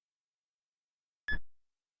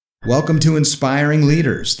Welcome to Inspiring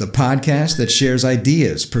Leaders, the podcast that shares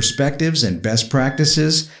ideas, perspectives, and best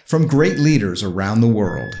practices from great leaders around the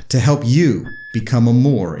world to help you become a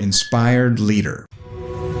more inspired leader.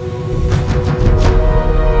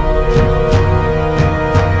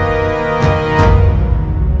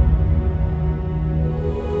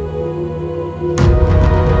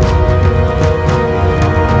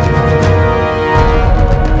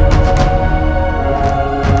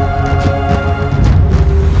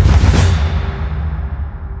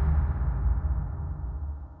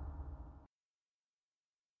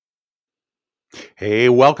 Hey,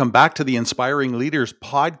 welcome back to the Inspiring Leaders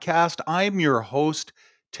podcast. I'm your host,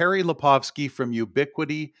 Terry Lipovski from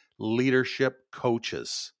Ubiquity Leadership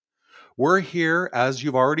Coaches. We're here, as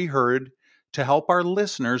you've already heard, to help our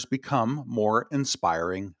listeners become more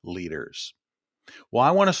inspiring leaders. Well,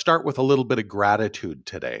 I want to start with a little bit of gratitude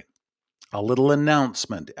today. A little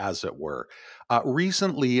announcement, as it were.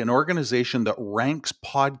 Recently, an organization that ranks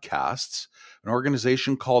podcasts, an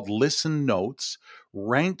organization called Listen Notes,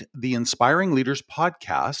 ranked the Inspiring Leaders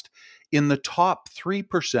podcast in the top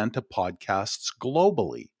 3% of podcasts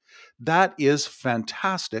globally. That is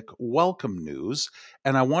fantastic welcome news,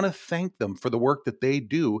 and I want to thank them for the work that they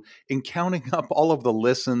do in counting up all of the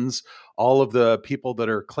listens, all of the people that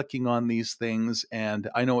are clicking on these things, and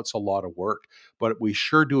I know it's a lot of work, but we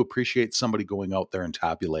sure do appreciate somebody going out there and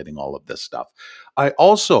tabulating all of this stuff. I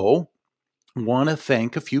also want to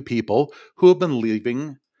thank a few people who have been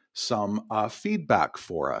leaving some feedback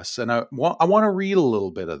for us. And I want to read a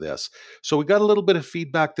little bit of this. So we got a little bit of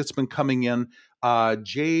feedback that's been coming in.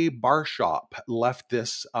 Jay Barshop left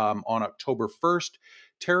this on October 1st.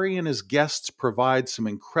 Terry and his guests provide some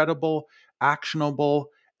incredible, actionable,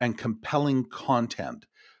 and compelling content,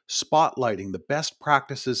 spotlighting the best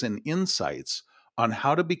practices and insights on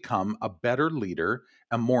how to become a better leader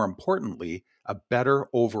and, more importantly, a better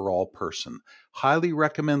overall person. Highly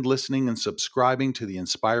recommend listening and subscribing to the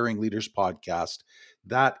Inspiring Leaders podcast.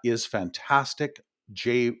 That is fantastic,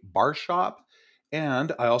 Jay Barshop.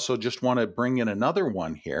 And I also just want to bring in another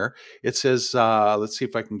one here. It says, let's see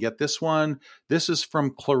if I can get this one. This is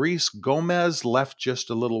from Clarice Gomez, left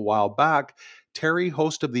just a little while back. Terry,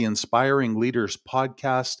 host of the Inspiring Leaders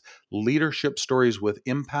podcast, Leadership Stories with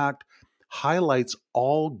Impact, highlights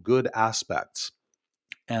all good aspects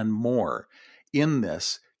and more in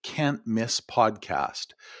this can't miss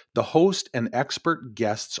podcast. The host and expert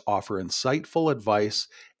guests offer insightful advice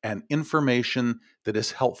and information that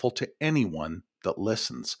is helpful to anyone that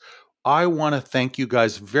listens. I want to thank you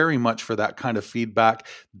guys very much for that kind of feedback.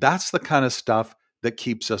 That's the kind of stuff that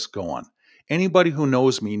keeps us going. Anybody who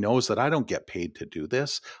knows me knows that I don't get paid to do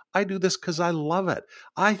this. I do this because I love it.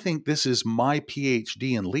 I think this is my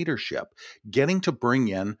PhD in leadership, getting to bring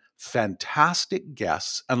in fantastic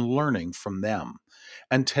guests and learning from them.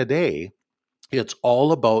 And today, it's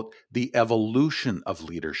all about the evolution of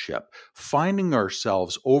leadership, finding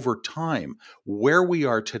ourselves over time, where we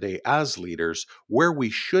are today as leaders, where we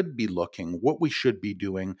should be looking, what we should be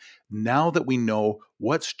doing, now that we know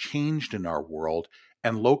what's changed in our world,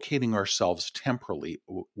 and locating ourselves temporally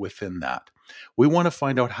within that. We want to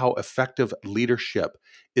find out how effective leadership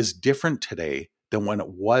is different today than when it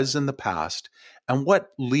was in the past, and what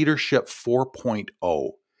Leadership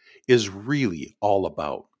 4.0 is really all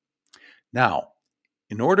about. Now,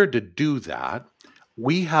 in order to do that,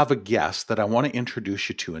 we have a guest that I want to introduce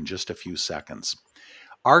you to in just a few seconds.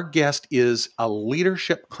 Our guest is a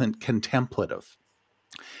leadership contemplative.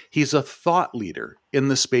 He's a thought leader in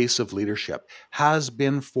the space of leadership, has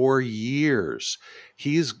been for years.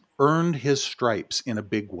 He's earned his stripes in a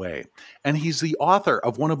big way. And he's the author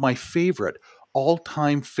of one of my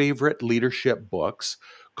all-time favorite leadership books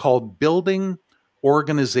called Building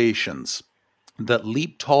Organizations that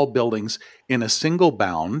Leap Tall Buildings in a Single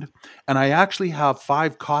Bound. And I actually have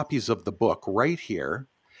 5 copies of the book right here.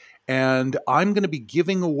 And I'm going to be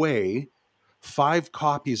giving away 5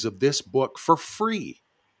 copies of this book for free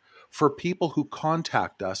for people who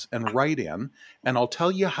contact us and write in. And I'll tell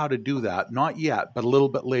you how to do that, not yet, but a little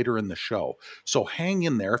bit later in the show. So hang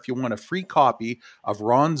in there if you want a free copy of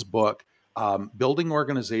Ron's book, Building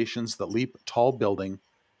Organizations that Leap Tall Buildings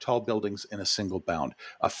in a Single Bound.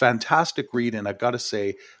 A fantastic read, and I've got to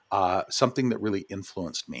say, something that really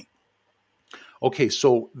influenced me. Okay,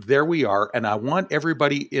 so there we are, and I want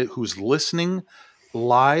everybody who's listening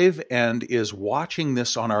live and is watching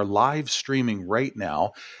this on our live streaming right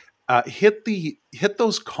now, hit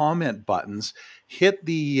those comment buttons, hit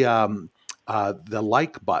the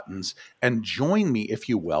like buttons, and join me, if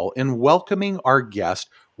you will, in welcoming our guest,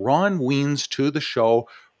 Ron Wiens, to the show.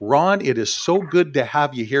 Ron, it is so good to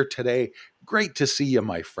have you here today. great to see you,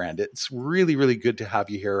 my friend. It's really, really good to have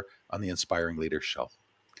you here on the Inspiring Leaders Show.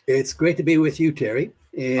 It's great to be with you, Terry,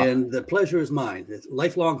 and the pleasure is mine. It's a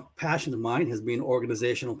lifelong passion of mine has been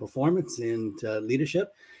organizational performance and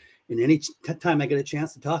leadership. And any time I get a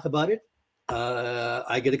chance to talk about it,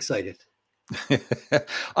 I get excited.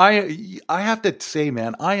 I have to say,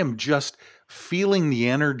 man, I am just feeling the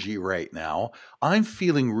energy right now. I'm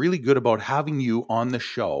feeling really good about having you on the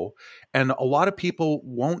show. And a lot of people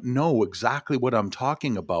won't know exactly what I'm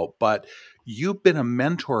talking about, but you've been a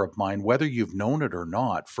mentor of mine, whether you've known it or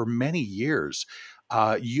not, for many years.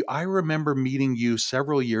 I remember meeting you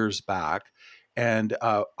several years back, and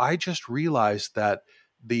I just realized that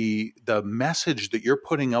the message that you're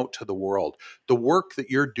putting out to the world, the work that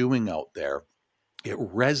you're doing out there, it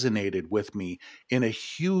resonated with me in a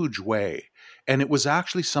huge way. And it was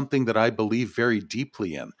actually something that I believe very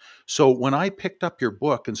deeply in. So when I picked up your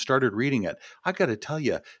book and started reading it, I got to tell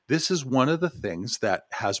you, this is one of the things that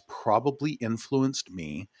has probably influenced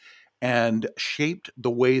me and shaped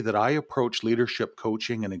the way that I approach leadership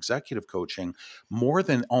coaching and executive coaching more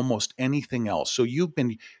than almost anything else. So you've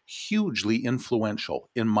been hugely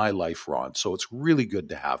influential in my life, Ron. So it's really good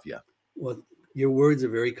to have you. Well, your words are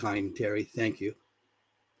very kind, Terry. Thank you.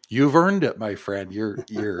 You've earned it, my friend. You're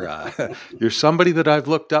you're somebody that I've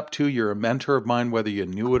looked up to. You're a mentor of mine, whether you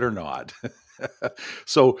knew it or not.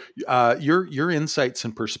 So your insights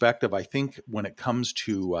and perspective, I think, when it comes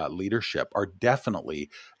to leadership, are definitely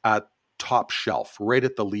at top shelf, right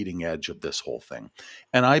at the leading edge of this whole thing.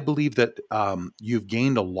 And I believe that you've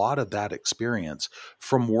gained a lot of that experience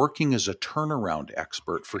from working as a turnaround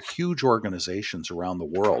expert for huge organizations around the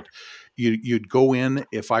world. You'd go in,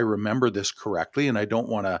 if I remember this correctly, and I don't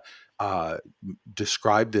want to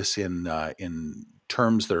describe this in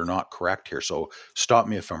terms that are not correct here, so stop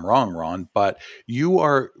me if I'm wrong, Ron, but you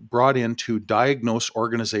are brought in to diagnose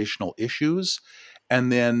organizational issues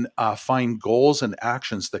and then find goals and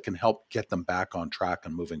actions that can help get them back on track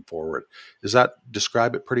and moving forward. Does that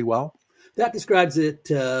describe it pretty well? That describes it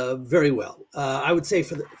very well. I would say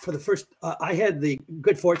for the first, I had the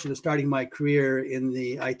good fortune of starting my career in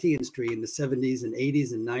the IT industry in the 70s and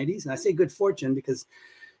 80s and 90s. And I say good fortune because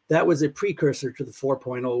that was a precursor to the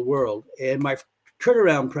 4.0 world. And my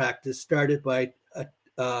turnaround practice started by,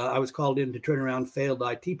 I was called in to turn around failed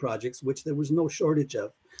IT projects, which there was no shortage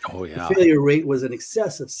of. Oh, yeah. The failure rate was in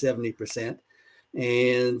excess of 70%.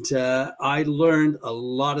 And I learned a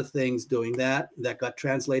lot of things doing that got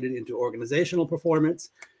translated into organizational performance.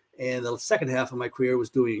 And the second half of my career was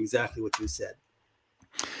doing exactly what you said.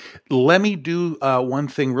 Let me do one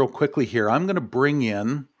thing real quickly here. I'm going to bring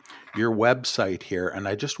in your website here, and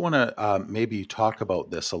I just want to maybe talk about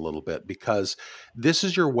this a little bit, because this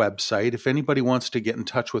is your website. If anybody wants to get in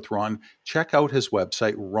touch with Ron, check out his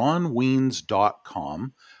website,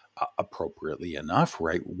 ronweens.com. Appropriately enough,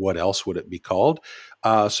 right? What else would it be called?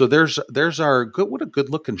 So there's our good. What a good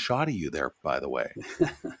looking shot of you there, by the way.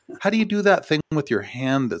 How do you do that thing with your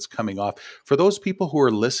hand that's coming off? For those people who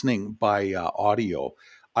are listening by audio,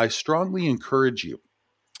 I strongly encourage you,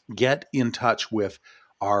 get in touch with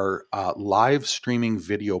our live streaming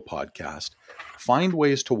video podcast. Find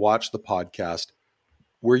ways to watch the podcast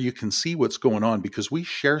where you can see what's going on, because we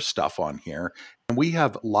share stuff on here and we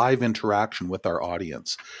have live interaction with our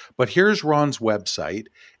audience. But here's Ron's website,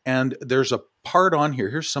 and there's a part on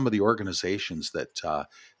here. Here's some of the organizations that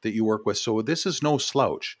you work with. So this is no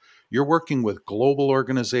slouch. You're working with global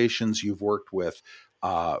organizations. You've worked with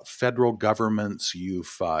federal governments.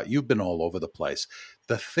 You've been all over the place.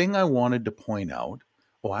 The thing I wanted to point out,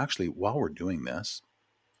 actually, while we're doing this,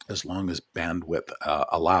 as long as bandwidth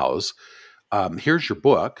allows, here's your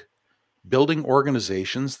book, Building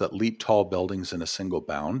Organizations That Leap Tall Buildings in a Single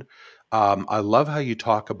Bound. I love how you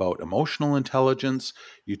talk about emotional intelligence.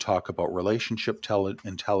 You talk about relationship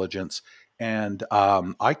intelligence, and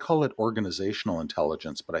I call it organizational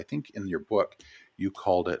intelligence, but I think in your book you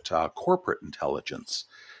called it corporate intelligence.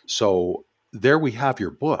 So there we have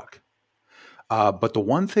your book. But the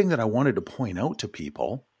one thing that I wanted to point out to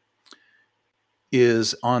people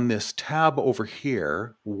is on this tab over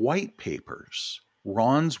here, white papers,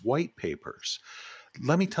 Ron's white papers.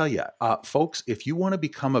 Let me tell you, folks, if you want to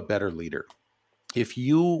become a better leader, if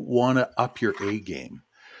you want to up your A game,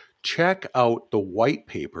 check out the white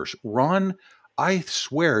papers. Ron, I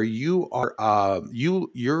swear you are,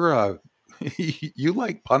 you're you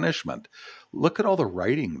like punishment. Look at all the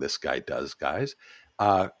writing this guy does, guys.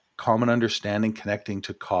 Common understanding, connecting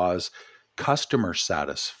to cause, customer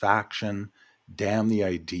satisfaction, damn the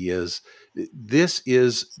ideas. This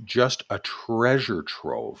is just a treasure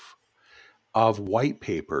trove of white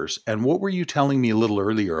papers. And what were you telling me a little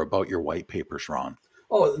earlier about your white papers, Ron?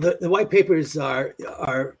 Oh, the white papers are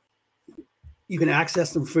you can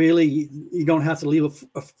access them freely. You don't have to leave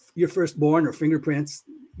your firstborn or fingerprints.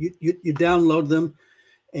 You download them,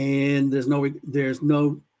 and there's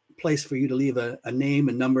no place for you to leave a name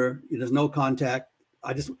and number. There's no contact.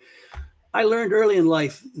 I learned early in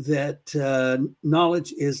life that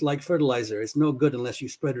knowledge is like fertilizer. It's no good unless you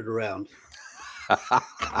spread it around.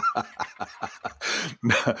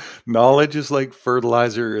 Knowledge is like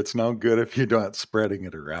fertilizer. It's no good if you're not spreading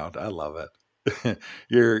it around. I love it.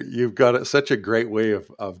 You've got such a great way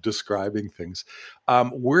of describing things.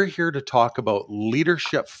 We're here to talk about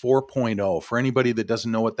Leadership 4.0. For anybody that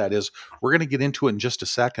doesn't know what that is, we're going to get into it in just a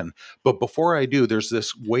second. But before I do, there's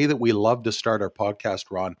this way that we love to start our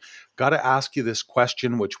podcast, Ron. Got to ask you this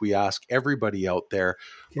question, which we ask everybody out there.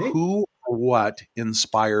 Okay. Who or what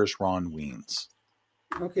inspires Ron Wiens?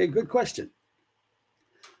 Okay, good question.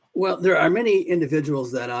 Well, there are many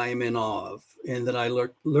individuals that I am in awe of and that I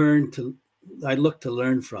look to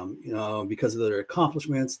learn from, because of their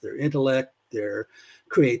accomplishments, their intellect, their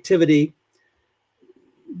creativity.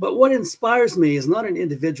 But what inspires me is not an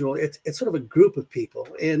individual, it's sort of a group of people.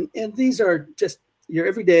 And these are just your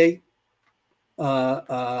everyday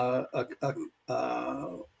ordinary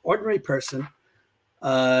person.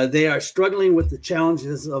 They are struggling with the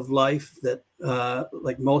challenges of life that,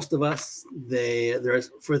 like most of us,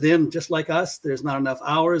 for them, just like us, there's not enough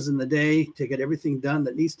hours in the day to get everything done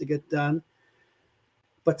that needs to get done.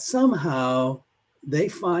 But somehow they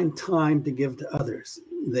find time to give to others.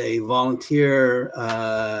 They volunteer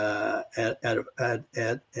at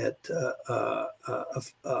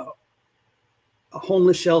a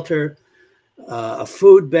homeless shelter, a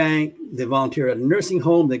food bank. They volunteer at a nursing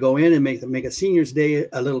home. They go in and make a senior's day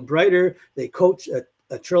a little brighter. They coach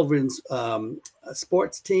a children's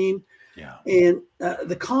sports team. Yeah. And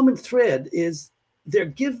the common thread is they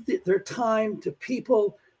give their time to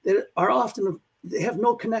people that are often they have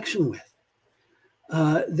no connection with.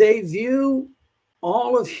 They view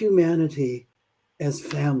all of humanity as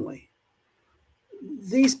family.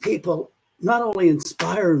 These people not only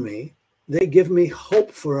inspire me, they give me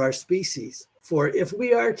hope for our species. For if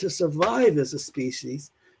we are to survive as a species,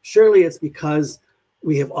 surely it's because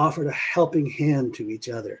we have offered a helping hand to each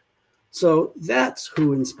other. So that's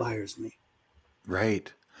who inspires me.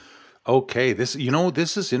 Right. Okay. This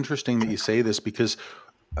is interesting that you say this, because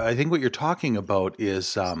I think what you're talking about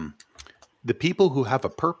is the people who have a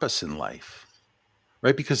purpose in life,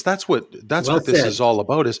 right? Because that's what this is all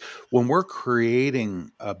about, is when we're creating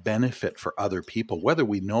a benefit for other people, whether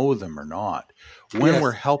we know them or not, when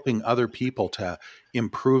we're helping other people to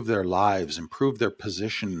improve their lives, improve their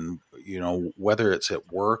position, whether it's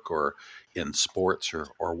at work or in sports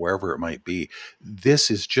or wherever it might be, this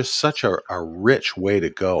is just such a rich way to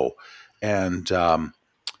go. And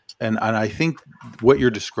I think what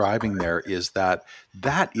you're describing there is that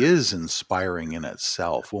is inspiring in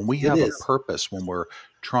itself. When we have a purpose, when we're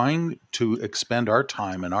trying to expend our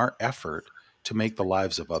time and our effort to make the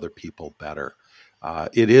lives of other people better,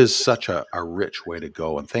 it is such a rich way to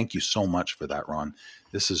go. And thank you so much for that, Ron.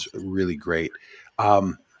 This is really great.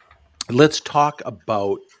 Let's talk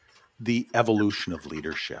about the evolution of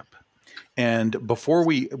leadership. And before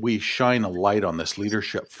we shine a light on this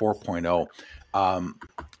Leadership 4.0, I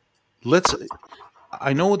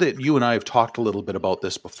know that you and I have talked a little bit about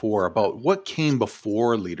this before, about what came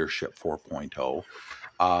before Leadership 4.0.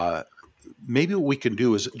 Maybe what we can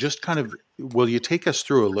do is just will you take us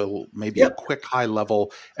through a little, maybe a quick high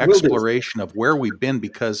level exploration of where we've been?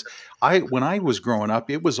 Because when I was growing up,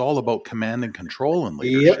 it was all about command and control and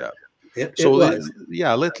leadership.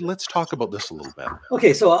 Let's talk about this a little bit.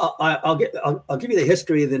 Okay, so I'll give you the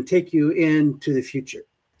history and then take you into the future.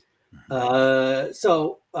 We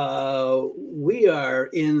are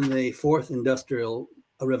in the fourth industrial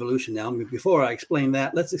revolution now. Before I explain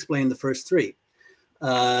that, let's explain the first three.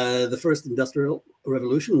 The first industrial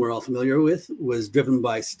revolution, we're all familiar with, was driven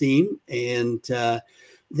by steam, and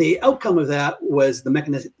the outcome of that was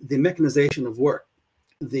the mechanization of work.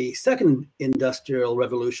 The second industrial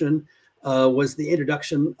revolution was the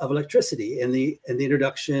introduction of electricity and the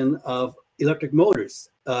introduction of electric motors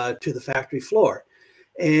to the factory floor.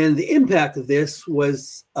 And the impact of this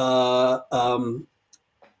was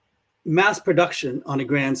mass production on a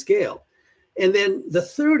grand scale. And then the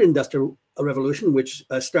third industrial revolution, which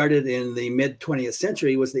started in the mid-20th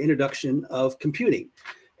century, was the introduction of computing.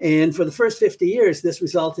 And for the first 50 years, this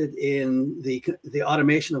resulted in the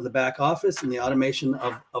automation of the back office and the automation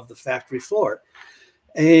of the factory floor.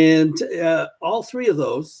 And all three of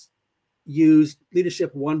those used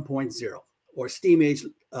Leadership 1.0 or steam age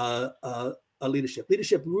leadership.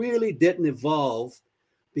 Leadership really didn't evolve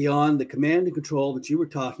beyond the command and control that you were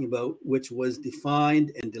talking about, which was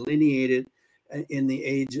defined and delineated in the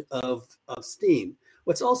age of steam.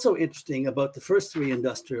 What's also interesting about the first three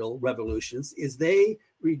industrial revolutions is they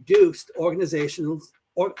reduced organizations'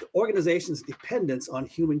 dependence on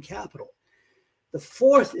human capital. The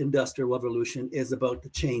fourth industrial revolution is about to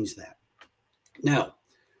change that. Now,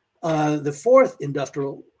 the fourth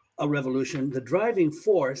industrial revolution, the driving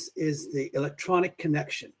force is the electronic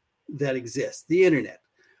connection that exists, the internet.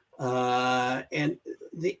 And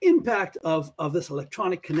the impact of this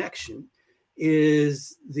electronic connection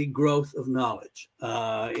is the growth of knowledge.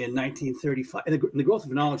 In 1935, and the growth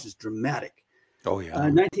of knowledge is dramatic. Oh, yeah.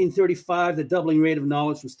 1935, the doubling rate of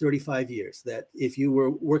knowledge was 35 years. That if you were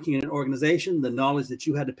working in an organization, the knowledge that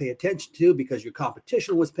you had to pay attention to because your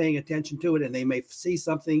competition was paying attention to it and they may see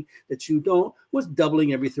something that you don't, was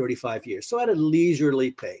doubling every 35 years. So at a leisurely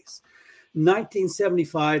pace.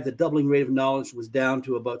 1975, the doubling rate of knowledge was down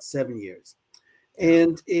to about 7 years.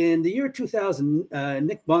 And in the year 2000,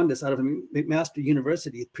 Nick Bondis out of McMaster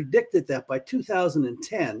University predicted that by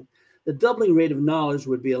 2010, the doubling rate of knowledge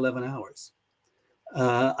would be 11 hours.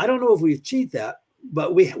 I don't know if we achieved that,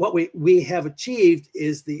 but what we have achieved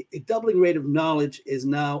is the doubling rate of knowledge is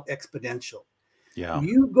now exponential. Yeah.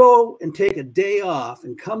 You go and take a day off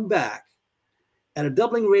and come back at a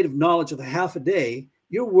doubling rate of knowledge of a half a day,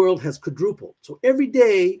 your world has quadrupled. So every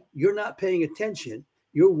day you're not paying attention,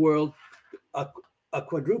 your world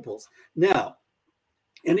quadruples. Now,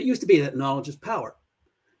 and it used to be that knowledge is power.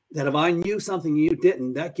 That if I knew something you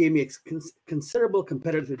didn't, that gave me a considerable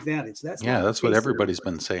competitive advantage. That's what everybody's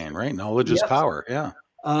been saying, right? Knowledge is power. Yeah.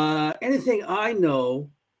 Anything I know,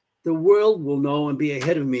 the world will know and be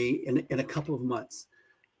ahead of me in a couple of months.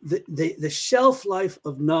 The shelf life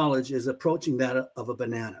of knowledge is approaching that of a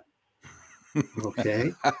banana.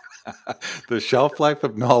 Okay. The shelf life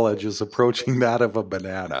of knowledge is approaching that of a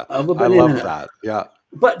banana. I love that. Yeah.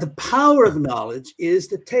 But the power of knowledge is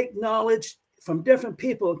to take knowledge from different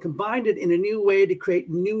people and combine it in a new way to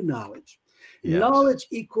create new knowledge. Yes. Knowledge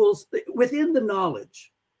equals, within the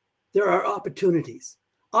knowledge, there are opportunities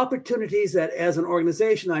that as an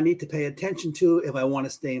organization I need to pay attention to if I want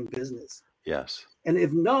to stay in business. Yes. And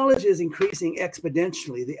if knowledge is increasing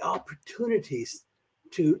exponentially, the opportunities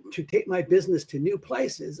to take my business to new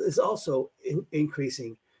places is also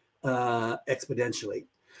increasing exponentially.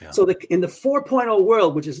 Yeah. So in the 4.0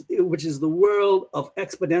 world, which is the world of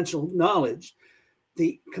exponential knowledge,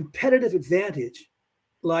 the competitive advantage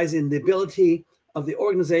lies in the ability of the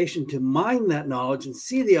organization to mine that knowledge and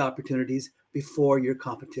see the opportunities before your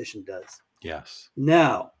competition does. Yes.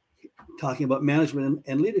 Now, talking about management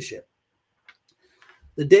and leadership,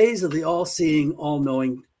 the days of the all-seeing,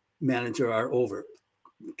 all-knowing manager are over.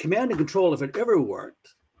 Command and control, if it ever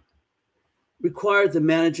worked, required the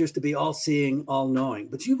managers to be all-seeing, all-knowing.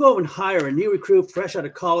 But you go and hire a new recruit fresh out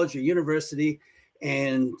of college or university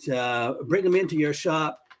and bring them into your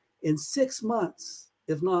shop. In 6 months,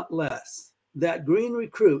 if not less, that green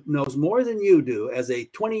recruit knows more than you do as a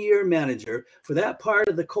 20-year manager for that part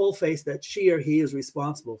of the coalface that she or he is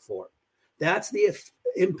responsible for. That's the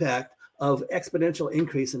impact of exponential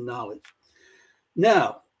increase in knowledge.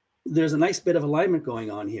 Now, there's a nice bit of alignment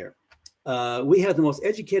going on here. We have the most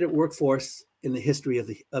educated workforce in the history of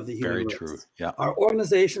the human race. Very true. Yeah. Our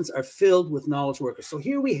organizations are filled with knowledge workers. So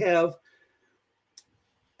here we have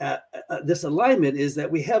this alignment is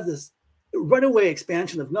that we have this runaway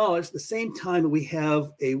expansion of knowledge at the same time that we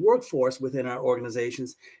have a workforce within our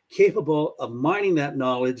organizations capable of mining that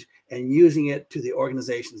knowledge and using it to the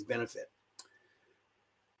organization's benefit.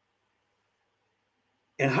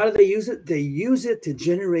 And how do they use it? They use it to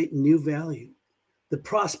generate new value. The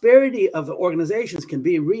prosperity of the organizations can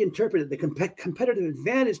be reinterpreted. The competitive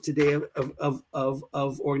advantage today of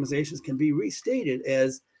organizations can be restated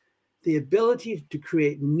as the ability to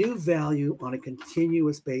create new value on a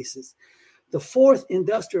continuous basis. The fourth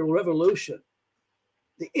industrial revolution,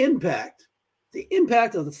 the impact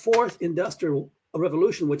of the fourth industrial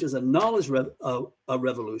revolution, which is a knowledge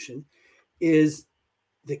revolution, is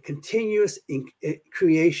the continuous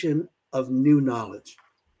creation of new knowledge.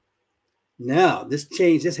 Now, this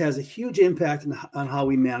has a huge impact on how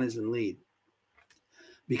we manage and lead.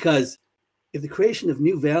 Because if the creation of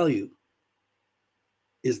new value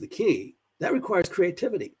is the key, that requires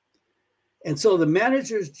creativity. And so the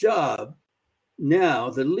manager's job now,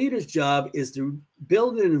 the leader's job is to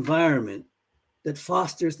build an environment that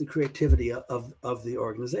fosters the creativity of the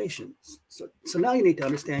organization. So now you need to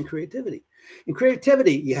understand creativity. In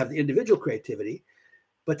creativity, you have the individual creativity,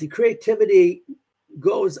 but the creativity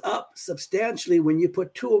goes up substantially when you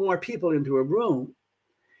put two or more people into a room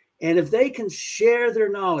And if they can share their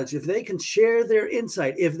knowledge, if they can share their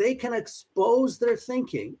insight, if they can expose their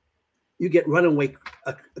thinking, you get runaway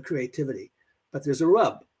creativity. But there's a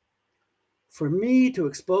rub. For me to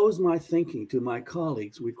expose my thinking to my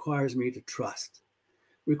colleagues requires me to trust.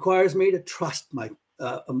 Requires me to trust my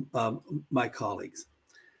colleagues.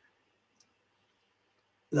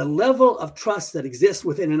 The level of trust that exists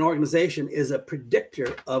within an organization is a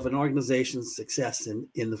predictor of an organization's success in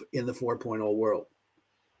the 4.0 world.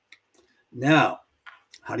 Now,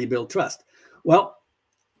 how do you build trust? Well,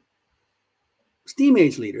 Steam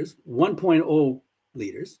Age leaders, 1.0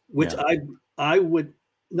 leaders, which I would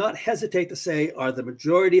not hesitate to say are the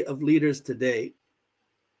majority of leaders today.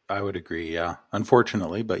 I would agree, yeah.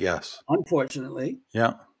 Unfortunately, but yes. Unfortunately.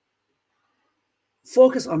 Yeah.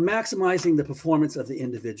 Focus on maximizing the performance of the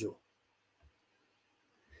individual.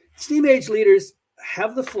 Steam Age leaders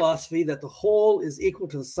have the philosophy that the whole is equal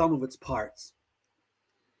to the sum of its parts.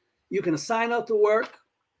 You can assign out the work,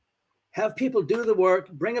 have people do the work,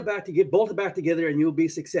 bring it back to bolt it back together, and you'll be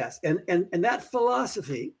success. And that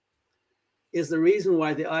philosophy is the reason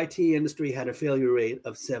why the IT industry had a failure rate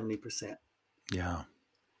of 70%. Yeah.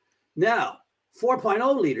 Now,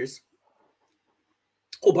 4.0 leaders.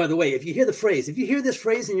 Oh, by the way, if you hear this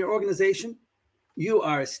phrase in your organization, you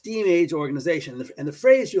are a Steam Age organization. And the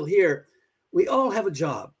phrase you'll hear, we all have a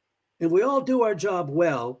job, and we all do our job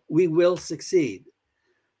well, we will succeed.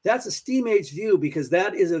 That's a Steam Age view because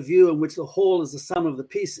that is a view in which the whole is the sum of the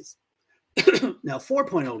pieces. Now,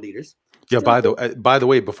 4.0 leaders. Yeah, by the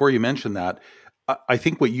way, before you mention that, I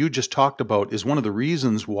think what you just talked about is one of the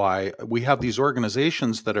reasons why we have these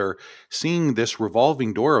organizations that are seeing this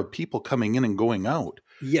revolving door of people coming in and going out.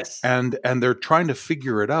 Yes. And they're trying to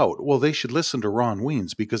figure it out. Well, they should listen to Ron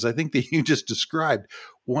Weens, because I think that you just described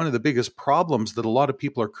one of the biggest problems that a lot of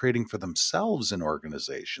people are creating for themselves in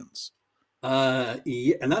organizations.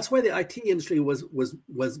 Yeah, and that's why the IT industry was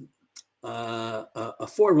a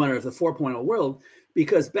forerunner of the 4.0 world,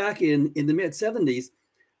 because back in the mid 70s,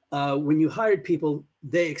 when you hired people,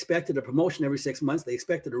 they expected a promotion every 6 months. They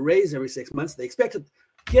expected a raise every 6 months. They expected,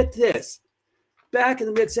 get this, back in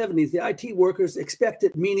the mid 70s, the IT workers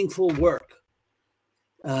expected meaningful work.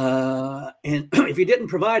 And if you didn't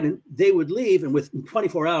provide it, they would leave. And within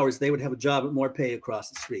 24 hours, they would have a job at more pay across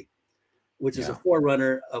the street, which is a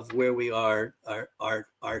forerunner of where we are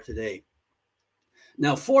today.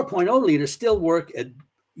 Now, 4.0 leaders still work at,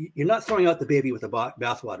 you're not throwing out the baby with the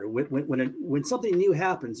bathwater. When something new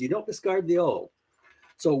happens, you don't discard the old.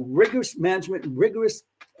 So rigorous management, rigorous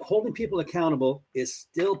holding people accountable is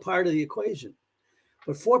still part of the equation.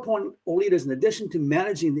 But 4.0 leaders, in addition to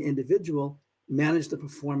managing the individual, manage the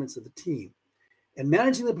performance of the team. And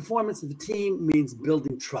managing the performance of the team means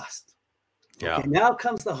building trust. Yeah. Okay, now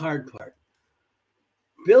comes the hard part.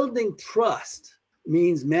 Building trust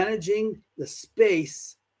means managing the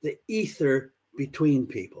space, the ether between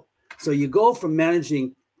people. So you go from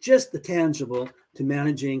managing just the tangible to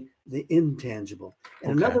managing the intangible.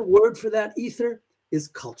 And another word for that ether is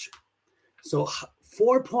culture. So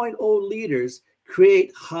 4.0 leaders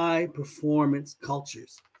create high performance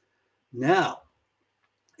cultures. Now,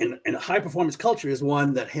 and a high performance culture is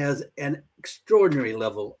one that has an extraordinary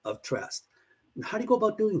level of trust. And how do you go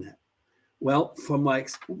about doing that? Well, from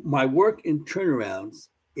my work in turnarounds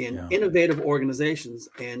in innovative organizations,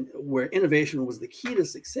 and where innovation was the key to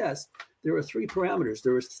success, there were three parameters.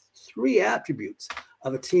 There were three attributes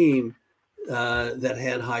of a team that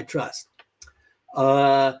had high trust.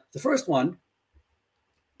 The first one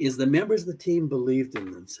is the members of the team believed in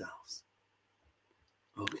themselves.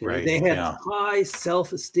 Okay, right. They had high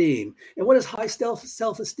self-esteem. And what does high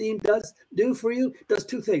self-esteem do for you? It does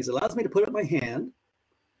two things. It allows me to put up my hand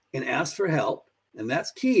and ask for help. And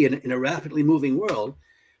that's key in a rapidly moving world.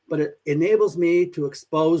 But it enables me to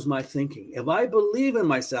expose my thinking. If I believe in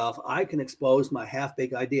myself, I can expose my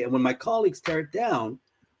half-baked idea. And when my colleagues tear it down,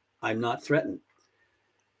 I'm not threatened.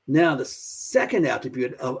 Now, the second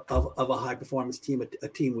attribute of a high-performance team, a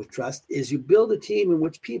team with trust, is you build a team in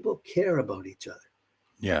which people care about each other.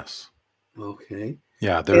 Yes. Okay.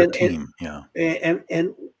 Yeah, they're a team. Jane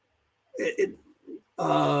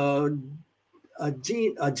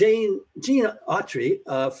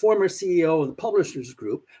Autry, former CEO of the Publishers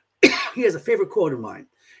Group, he has a favorite quote of mine.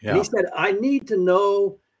 Yeah. And he said, "I need to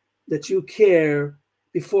know that you care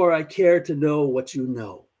before I care to know what you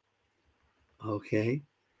know." Okay.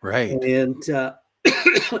 Right. And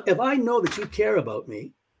if I know that you care about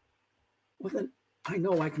me, well, then I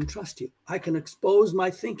know I can trust you. I can expose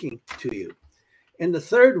my thinking to you. And the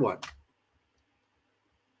third one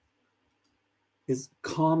is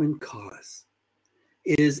common cause.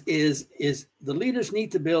 is the leaders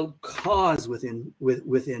need to build cause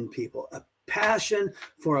within people, a passion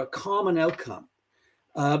for a common outcome.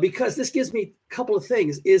 Because this gives me a couple of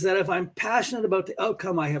things, is that if I'm passionate about the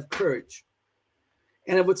outcome, I have courage.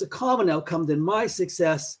 And if it's a common outcome, then my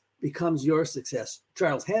success becomes your success.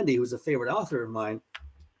 Charles Handy, who's a favorite author of mine,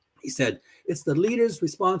 he said, it's the leader's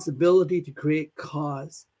responsibility to create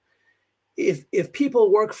cause. If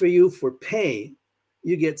people work for you for pay,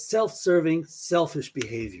 you get self-serving, selfish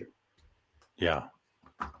behavior. Yeah.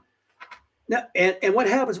 Now, and what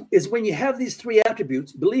happens is when you have these three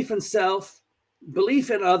attributes, belief in self, belief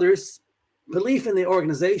in others, belief in the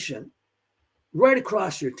organization, right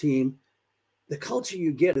across your team, the culture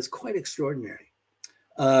you get is quite extraordinary.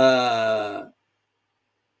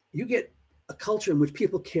 You get a culture in which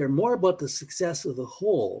people care more about the success of the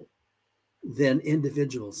whole than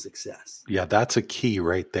individual success. Yeah, that's a key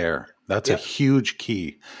right there. That's a huge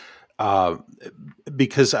key.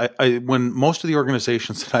 Because when most of the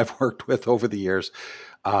organizations that I've worked with over the years,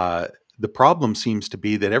 the problem seems to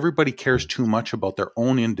be that everybody cares too much about their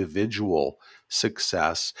own individual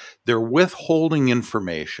success. They're withholding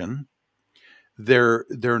information. They're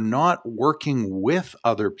not working with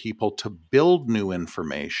other people to build new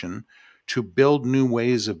information, to build new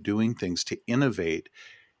ways of doing things, to innovate.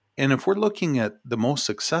 And if we're looking at the most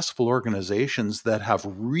successful organizations that have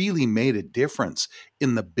really made a difference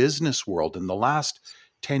in the business world in the last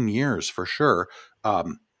 10 years, for sure,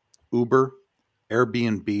 Uber,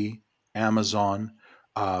 Airbnb, Amazon,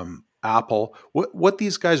 Apple, what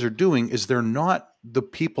these guys are doing is they're not the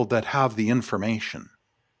people that have the information.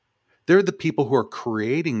 They're the people who are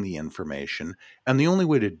creating the information. And the only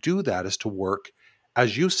way to do that is to work,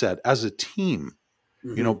 as you said, as a team,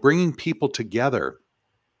 bringing people together,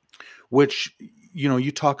 which,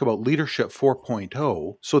 you talk about leadership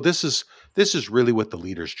 4.0. So this is really what the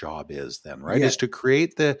leader's job is then, right? Yeah. Is to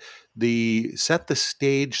create set the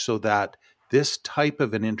stage so that this type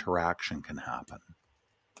of an interaction can happen.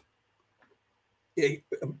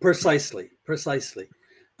 Precisely.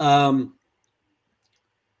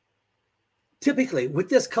 Typically, with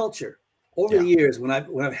this culture, over the years, when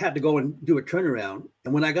I've had to go and do a turnaround,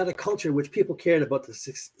 and when I got a culture in which people cared about the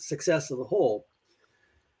success of the whole,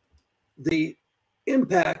 the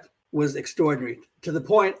impact was extraordinary, to the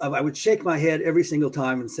point of I would shake my head every single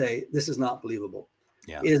time and say, this is not believable.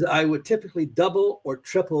 Yeah. Is I would typically double or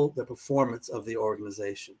triple the performance of the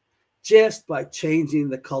organization just by changing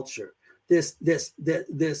the culture. This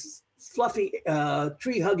fluffy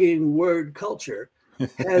tree-hugging word culture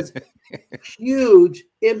has huge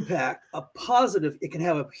impact, it can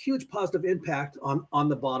have a huge positive impact on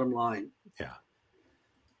the bottom line. Yeah.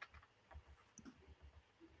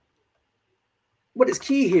 What is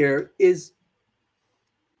key here is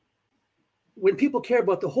when people care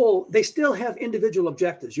about the whole, they still have individual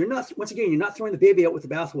objectives. You're not throwing the baby out with the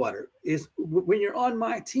bathwater. Is when you're on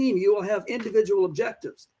my team, you will have individual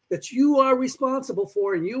objectives that you are responsible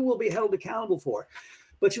for and you will be held accountable for.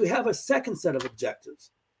 But you have a second set of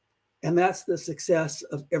objectives, and that's the success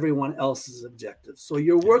of everyone else's objectives. So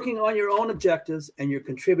you're working on your own objectives and you're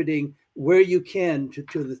contributing where you can to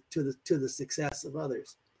the success of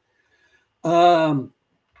others.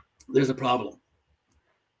 There's a problem.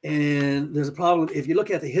 And there's a problem if you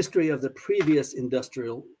look at the history of the previous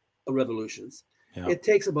industrial revolutions. Yeah. It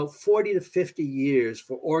takes about 40 to 50 years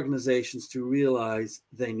for organizations to realize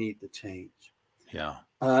they need to change. Yeah.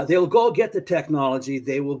 They will go get the technology.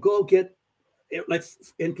 They will go get, like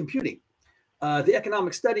in computing. The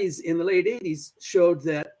economic studies in the late 80s showed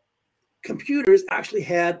that computers actually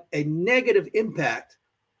had a negative impact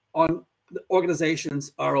on the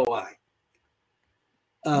organization's ROI.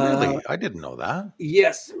 Really? I didn't know that.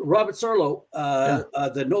 Yes. Robert Solow,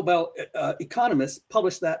 the Nobel economist,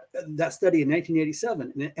 published that study in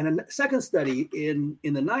 1987. And a second study in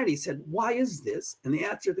the 90s said, why is this? And the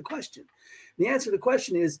answer to the question.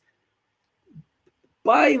 Is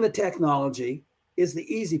buying the technology is the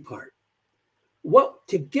easy part.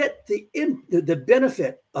 To get the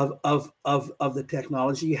benefit of the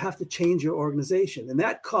technology, you have to change your organization. And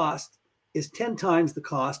that cost is 10 times the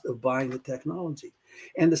cost of buying the technology.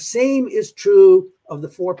 And the same is true of the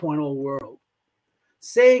 4.0 world.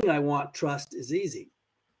 Saying I want trust is easy.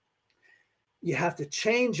 You have to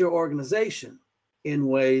change your organization in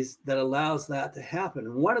ways that allows that to happen.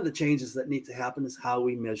 And one of the changes that need to happen is how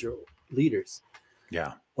we measure leaders.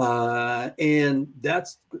 Yeah. And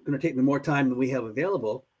that's going to take me more time than we have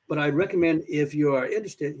available. But I'd recommend, if you are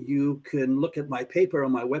interested, you can look at my paper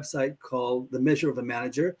on my website called The Measure of a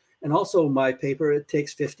Manager, and also my paper, It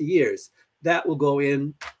Takes 50 Years. That will go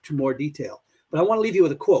into more detail. But I want to leave you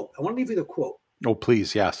with a quote. Oh,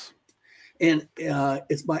 please, yes. And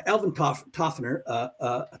it's by Alvin Toffler,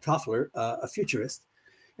 a futurist.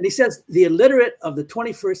 And he says, the illiterate of the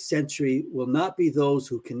 21st century will not be those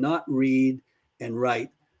who cannot read and write,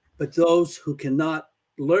 but those who cannot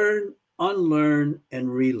learn, unlearn,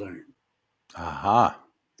 and relearn. Aha.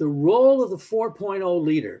 The role of the 4.0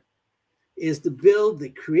 leader is to build the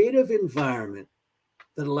creative environment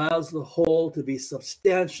that allows the whole to be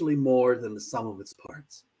substantially more than the sum of its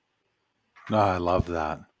parts. Oh, I love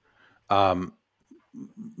that.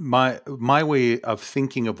 My way of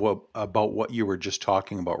thinking of about what you were just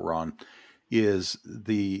talking about, Ron, is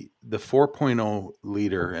the 4.0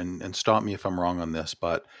 leader, and stop me if I'm wrong on this,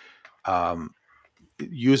 but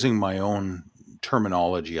using my own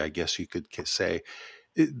terminology, I guess you could say,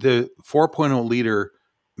 the 4.0 leader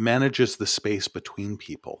manages the space between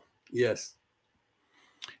people. Yes.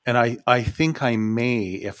 And I think I may,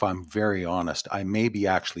 if I'm very honest, I may be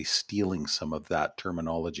actually stealing some of that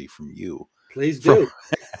terminology from you. Please do.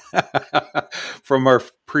 From our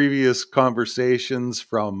previous conversations,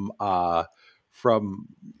 from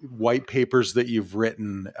white papers that you've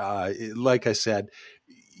written. Like I said,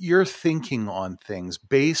 you're thinking on things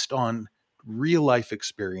based on real life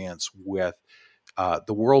experience with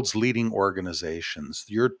the world's leading organizations,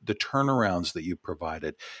 the turnarounds that you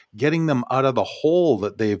provided, getting them out of the hole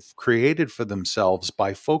that they've created for themselves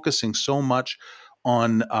by focusing so much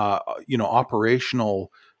on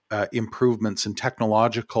operational improvements and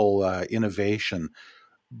technological innovation,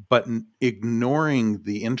 but ignoring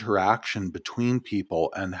the interaction between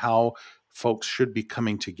people and how folks should be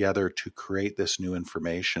coming together to create this new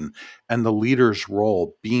information, and the leader's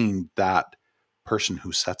role being that person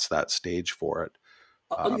who sets that stage for it.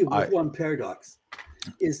 I'll give you one paradox.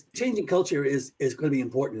 Is changing culture is going to be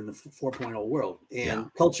important in the 4.0 world,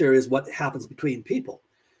 and culture is what happens between people.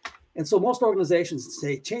 And so most organizations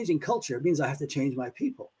say changing culture means I have to change my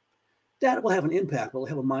people. That will have an impact, but will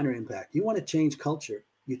have a minor impact. You want to change culture,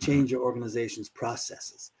 you change your organization's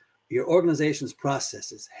processes. Your organization's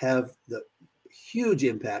processes have the huge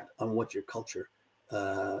impact on what your culture,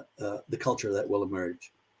 the culture that will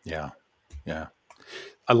emerge. Yeah.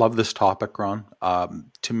 I love this topic, Ron.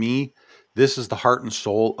 To me, this is the heart and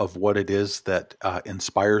soul of what it is that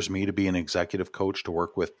inspires me to be an executive coach, to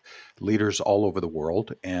work with leaders all over the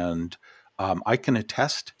world. And I can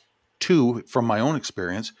attest to, from my own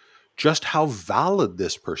experience, just how valid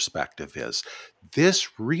this perspective is.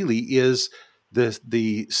 This really is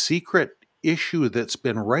the secret issue that's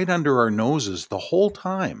been right under our noses the whole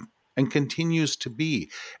time and continues to be.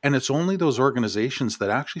 And it's only those organizations that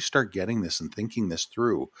actually start getting this and thinking this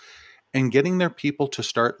through and getting their people to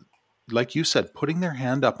start, like you said, putting their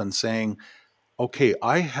hand up and saying, okay,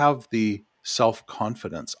 I have the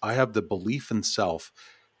self-confidence, I have the belief in self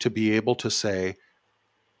to be able to say,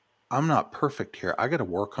 I'm not perfect here. I got to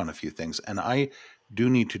work on a few things. And I do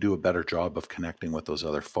need to do a better job of connecting with those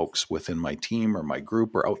other folks within my team or my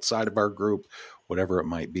group or outside of our group, whatever it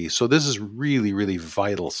might be. So this is really, really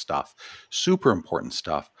vital stuff. Super important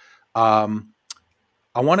stuff. I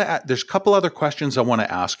want to there's a couple other questions I want to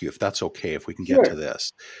ask you, if that's okay, if we can get to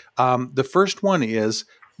this. The first one is,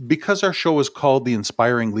 because our show is called the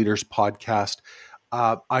Inspiring Leaders Podcast,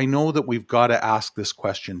 I know that we've got to ask this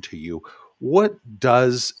question to you. What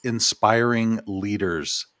does inspiring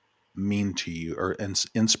leaders mean to you, or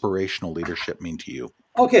inspirational leadership mean to you?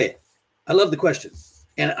 Okay. I love the question.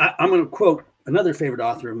 And I'm going to quote another favorite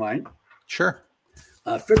author of mine. Sure.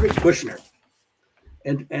 Friedrich Buechner.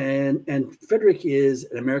 And Friedrich is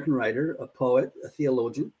an American writer, a poet, a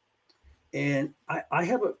theologian. And I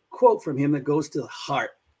have a quote from him that goes to the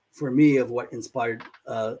heart for me of what inspired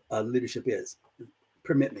leadership is.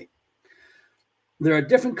 Permit me. There are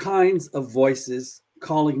different kinds of voices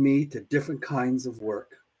calling me to different kinds of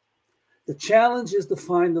work. The challenge is to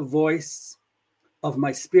find the voice of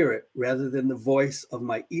my spirit rather than the voice of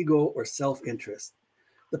my ego or self-interest.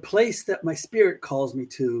 The place that my spirit calls me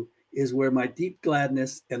to is where my deep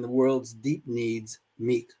gladness and the world's deep needs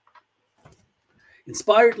meet.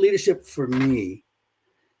 Inspired leadership for me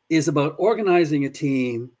is about organizing a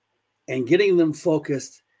team and getting them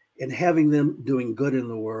focused and having them doing good in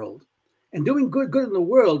the world. And doing good in the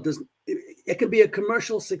world, it can be a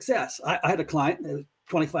commercial success. I had a client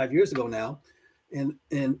 25 years ago now, and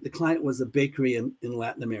the client was a bakery in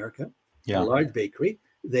Latin America, a large bakery.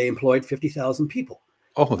 They employed 50,000 people.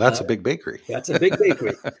 Oh, that's a big bakery. That's a big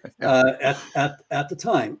bakery at the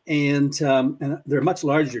time. And they're much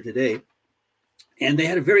larger today. And they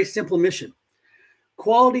had a very simple mission: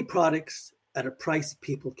 quality products at a price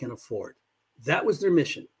people can afford. That was their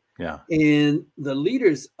mission. Yeah. And the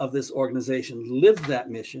leaders of this organization lived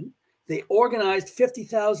that mission. They organized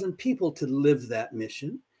 50,000 people to live that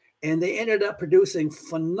mission. and they ended up producing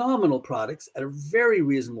phenomenal products at a very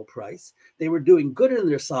reasonable price. They were doing good in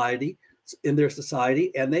their society,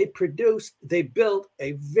 and they built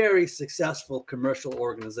a very successful commercial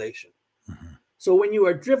organization. Mm-hmm. So when you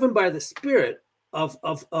are driven by the spirit of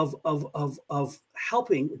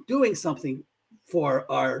helping, doing something for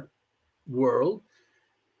our world,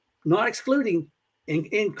 not including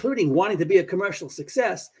wanting to be a commercial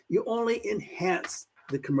success, you only enhance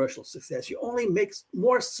the commercial success. You only make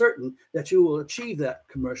more certain that you will achieve that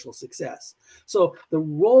commercial success. So the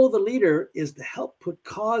role of the leader is to help put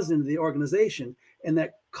cause into the organization, and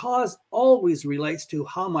that cause always relates to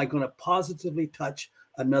how am I going to positively touch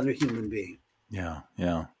another human being. Yeah.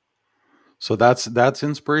 So that's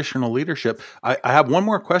inspirational leadership. I have one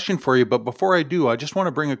more question for you, but before I do, I just want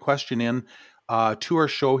to bring a question in to our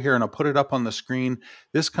show here, and I'll put it up on the screen.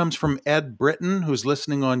 This comes from Ed Britton, who's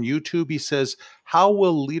listening on YouTube. He says, how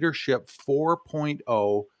will Leadership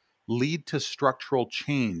 4.0 lead to structural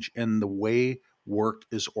change in the way work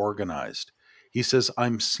is organized? He says,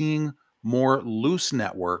 I'm seeing more loose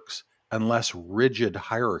networks and less rigid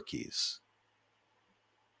hierarchies.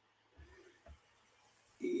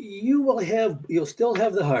 You'll still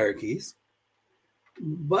have the hierarchies,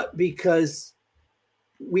 but because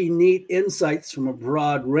we need insights from a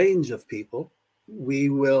broad range of people, we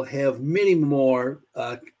will have many more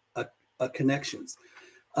connections.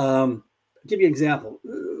 I'll give you an example.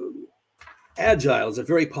 Agile is a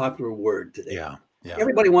very popular word today. Yeah.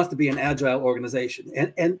 Everybody wants to be an agile organization.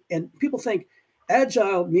 And people think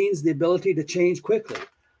agile means the ability to change quickly.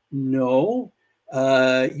 No.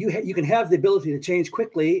 You can have the ability to change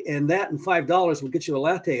quickly, and that and $5 will get you a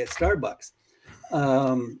latte at Starbucks.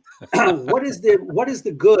 What is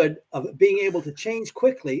the good of being able to change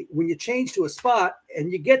quickly when you change to a spot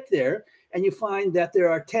and you get there and you find that there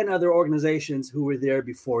are 10 other organizations who were there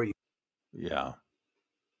before you? Yeah.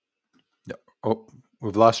 Oh,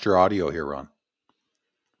 we've lost your audio here, Ron.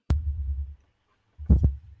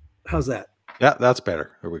 How's that? Yeah, that's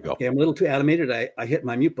better. Here we go. Okay, I'm a little too animated. I hit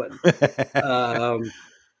my mute button.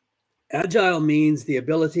 Agile means the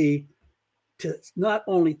ability to not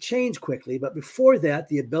only change quickly, but before that,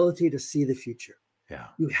 the ability to see the future. Yeah.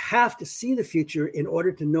 You have to see the future in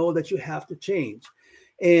order to know that you have to change.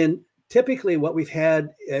 And typically what we've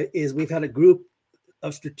had is we've had a group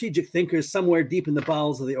of strategic thinkers somewhere deep in the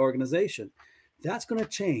bowels of the organization. That's going to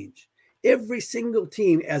change. Every single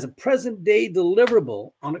team, as a present day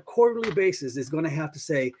deliverable on a quarterly basis, is going to have to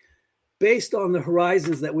say, based on the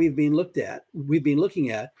horizons that we've been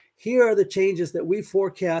looking at, here are the changes that we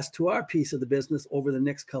forecast to our piece of the business over the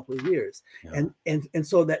next couple of years. Yeah. And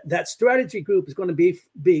so that strategy group is going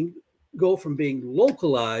to go from being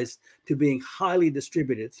localized to being highly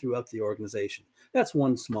distributed throughout the organization. That's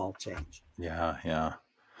one small change. Yeah.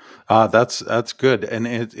 That's good. And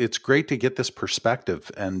it's great to get this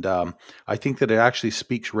perspective. And I think that it actually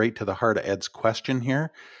speaks right to the heart of Ed's question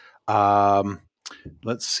here.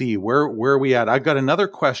 Let's see, where are we at? I've got another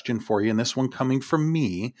question for you, and this one coming from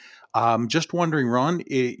me. Just wondering, Ron,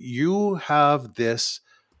 you have this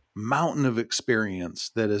mountain of experience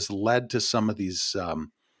that has led to some of these,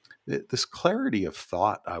 this clarity of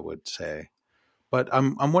thought, I would say. But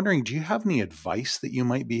I'm wondering, do you have any advice that you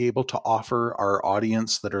might be able to offer our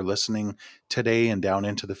audience that are listening today and down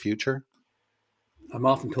into the future? I'm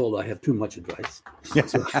often told I have too much advice.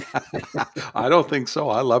 I don't think so.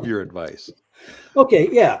 I love your advice. Okay,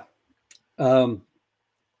 yeah. The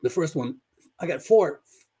first one, I got four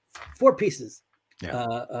pieces,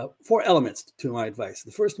 4 elements to my advice.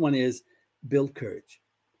 The first one is build courage.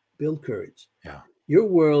 Build courage. Yeah. Your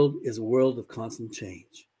world is a world of constant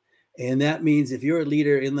change. And that means if you're a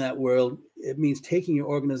leader in that world, it means taking your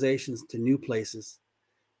organizations to new places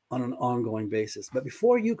on an ongoing basis. But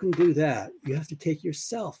before you can do that, you have to take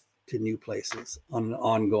yourself to new places on an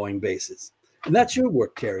ongoing basis. And that's your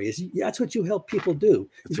work, Terry. That's what you help people do.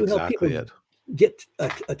 You help people get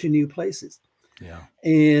to new places. Yeah.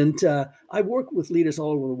 And I work with leaders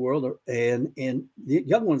all over the world, and the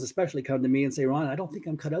young ones especially come to me and say, Ron, I don't think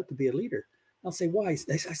I'm cut out to be a leader. I'll say, why? I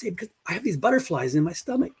say, because I have these butterflies in my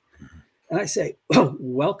stomach. Mm-hmm. And I say,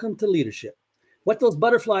 welcome to leadership. What those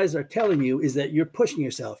butterflies are telling you is that you're pushing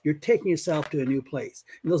yourself. You're taking yourself to a new place.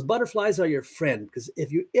 And those butterflies are your friend, because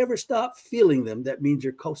if you ever stop feeling them, that means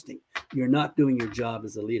you're coasting. You're not doing your job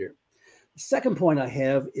as a leader. The second point I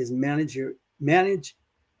have is manage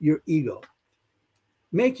your ego.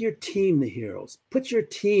 Make your team the heroes. Put your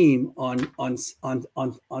team on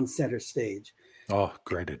center stage. Oh,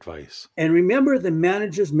 great advice. And remember the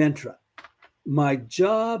manager's mantra. My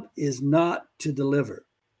job is not to deliver.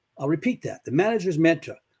 I'll repeat that. The manager's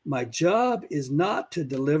mantra. My job is not to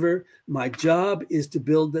deliver. My job is to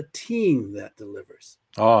build a team that delivers.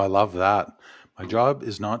 Oh, I love that. My job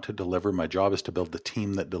is not to deliver. My job is to build the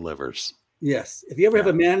team that delivers. Yes. If you ever Yeah.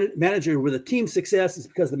 have a manager with a team success, it's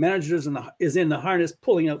because the manager is in the harness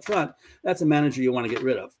pulling out front. That's a manager you want to get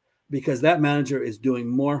rid of, because that manager is doing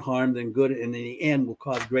more harm than good, and in the end will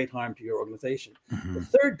cause great harm to your organization. Mm-hmm. The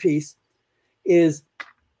third piece is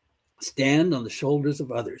stand on the shoulders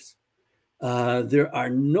of others. There are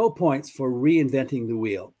no points for reinventing the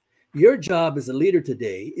wheel. Your job as a leader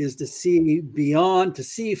today is to see beyond, to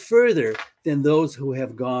see further than those who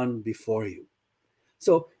have gone before you.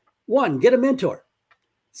 So, one, get a mentor,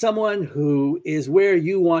 someone who is where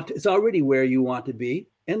you want, is already where you want to be,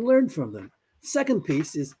 and learn from them. Second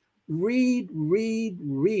piece is read,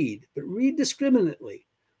 but read discriminately.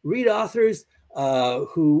 Read authors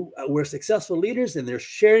who were successful leaders, and they're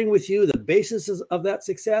sharing with you the basis of that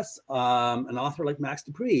success. An author like Max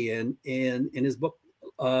De Pree in his book,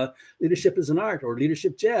 Leadership is an Art, or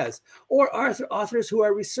Leadership Jazz, or authors who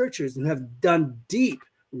are researchers and have done deep,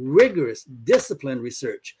 rigorous, disciplined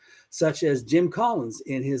research, such as Jim Collins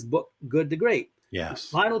in his book, Good to Great. Yes.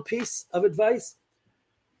 Final piece of advice.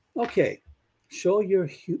 Okay, show your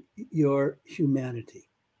humanity.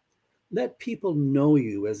 Let people know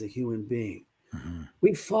you as a human being. Mm-hmm.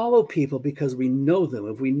 We follow people because we know them.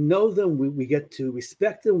 If we know them, we get to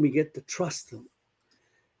respect them. We get to trust them.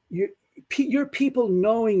 Your people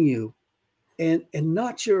knowing you and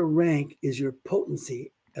not your rank is your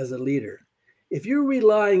potency as a leader. If you're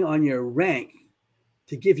relying on your rank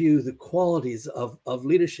to give you the qualities of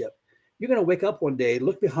leadership, you're going to wake up one day,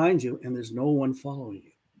 look behind you, and there's no one following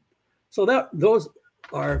you. So those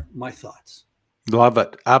are my thoughts. Love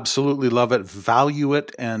it. Absolutely love it. Value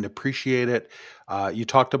it and appreciate it. You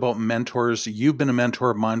talked about mentors. You've been a mentor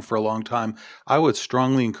of mine for a long time. I would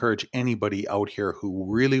strongly encourage anybody out here who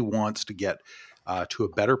really wants to get to a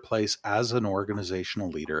better place as an organizational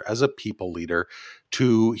leader, as a people leader,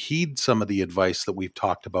 to heed some of the advice that we've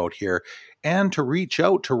talked about here, and to reach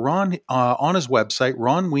out to Ron on his website,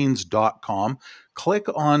 ronwiens.com. Click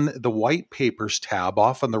on the white papers tab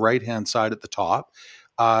off on the right-hand side at the top.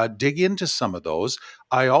 Dig into some of those.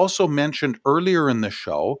 I also mentioned earlier in the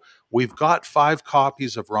show, we've got 5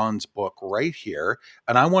 copies of Ron's book right here,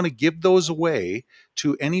 and I want to give those away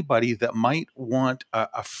to anybody that might want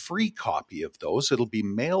a free copy of those. It'll be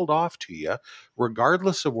mailed off to you,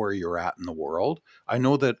 regardless of where you're at in the world. I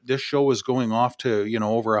know that this show is going off to,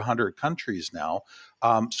 over 100 countries now.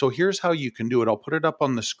 So here's how you can do it. I'll put it up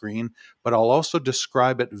on the screen, but I'll also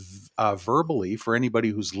describe it verbally for anybody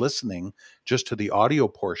who's listening just to the audio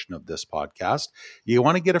portion of this podcast. You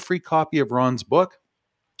want to get a free copy of Ron's book?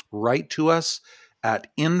 Write to us at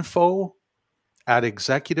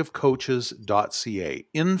info@executivecoaches.ca.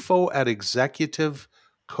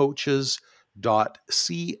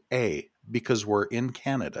 info@executivecoaches.ca, because we're in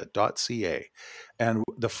Canada.ca. And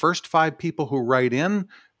the first 5 people who write in,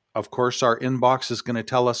 of course, our inbox is going to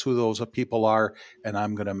tell us who those people are, and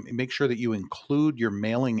I'm going to make sure that you include your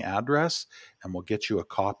mailing address, and we'll get you a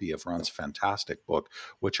copy of Ron's fantastic book,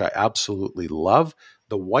 which I absolutely love.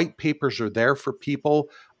 The white papers are there for people.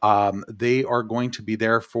 They are going to be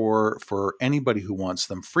there for anybody who wants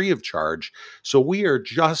them, free of charge. So we are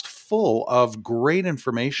just full of great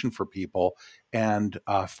information for people, and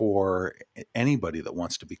for anybody that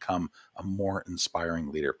wants to become a more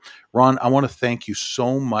inspiring leader. Ron, I want to thank you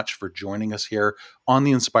so much for joining us here on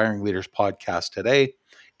the Inspiring Leaders podcast today.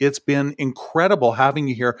 It's been incredible having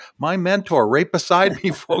you here. My mentor right beside me,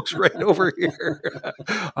 folks, right over here.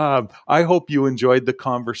 I hope you enjoyed the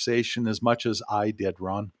conversation as much as I did,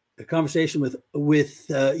 Ron. The conversation with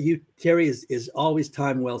you, Terry, is always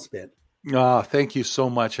time well spent. Thank you so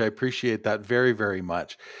much. I appreciate that very, very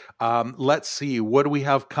much. Let's see. What do we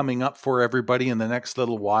have coming up for everybody in the next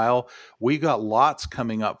little while? We got lots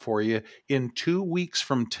coming up for you. In 2 weeks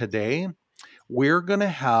from today, we're going to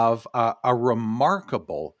have a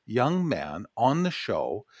remarkable young man on the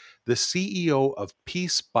show, the CEO of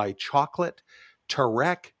Peace by Chocolate,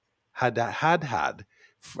 Tarek Hadhad,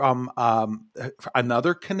 from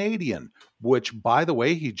another Canadian, which, by the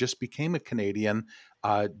way, he just became a Canadian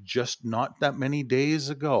just not that many days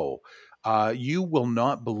ago. You will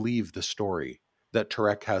not believe the story that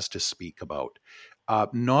Tarek has to speak about.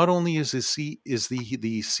 Not only is the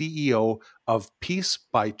CEO of Peace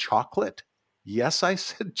by Chocolate. Yes, I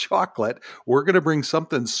said chocolate. We're going to bring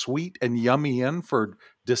something sweet and yummy in for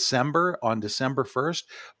December, on December 1st.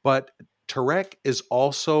 But Tarek is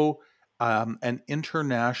also an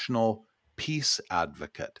international peace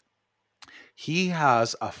advocate. He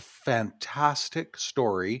has a fantastic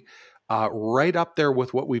story right up there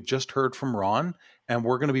with what we've just heard from Ron. And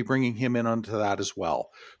we're going to be bringing him in onto that as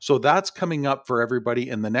well. So that's coming up for everybody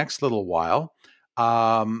in the next little while.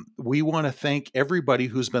 We want to thank everybody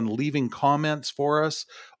who's been leaving comments for us,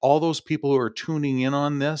 all those people who are tuning in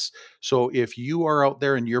on this. So if you are out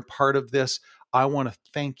there and you're part of this, I want to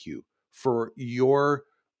thank you for your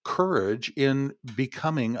courage in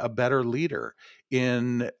becoming a better leader,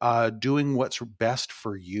 in doing what's best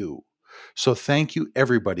for you. So thank you,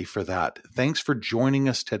 everybody, for that. Thanks for joining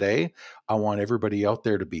us today. I want everybody out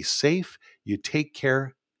there to be safe. You take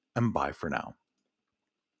care, and bye for now.